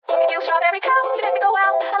strawberry cow, you make me go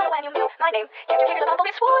out. I love it when you move my name. Can't you hear the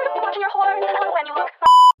bumblebee sword? Watching your horns. I love it when you look.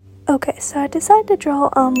 Okay, so I decided to draw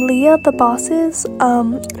Leah the Boss's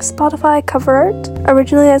Spotify cover art.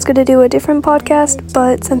 Originally I was going to do a different podcast,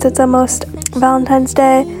 but since it's almost Valentine's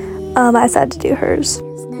Day, I decided to do hers.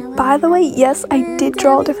 By the way, yes, I did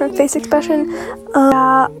draw a different face expression.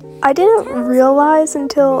 I didn't realize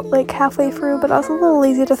until like halfway through, but I was a little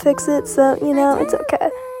lazy to fix it, so you know, it's okay.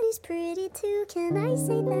 Can I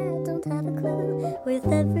say that? Don't have a clue. With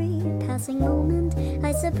every passing moment,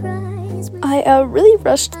 I surprise myself. I really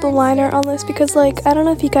rushed the liner on this because, like, I don't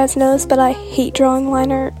know if you guys know this, but I hate drawing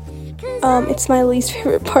liner. It's my least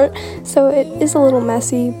favorite part, so it is a little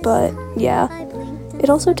messy, but yeah. It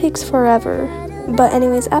also takes forever. But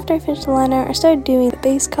anyways, after I finished the liner, I started doing the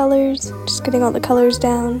base colors, just getting all the colors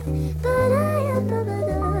down.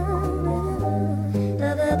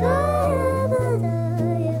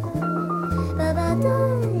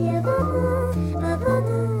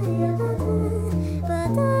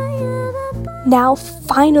 Now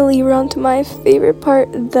finally we're on to my favorite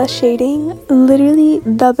part, the shading. Literally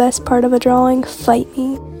the best part of a drawing, fight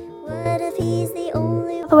me. By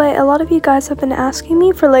the way, a lot of you guys have been asking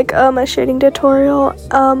me for like a shading tutorial.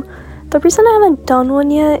 The reason I haven't done one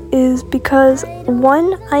yet is because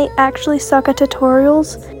 1, I actually suck at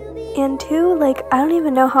tutorials, and 2, like, I don't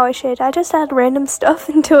even know how I shade. I just add random stuff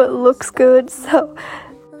until it looks good, so.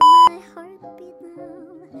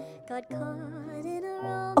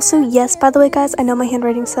 Also, yes, by the way, guys, I know my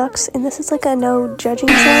handwriting sucks, and this is like a no judging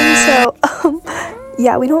zone, so,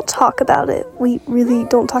 yeah, we don't talk about it. We really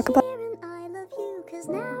don't talk about it.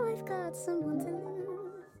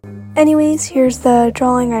 Anyways, here's the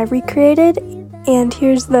drawing I recreated, and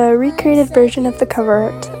here's the recreated version of the cover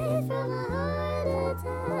art.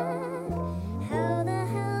 How the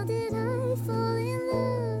hell did I fall in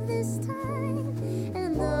love this time?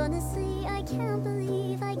 And honestly, I can't believe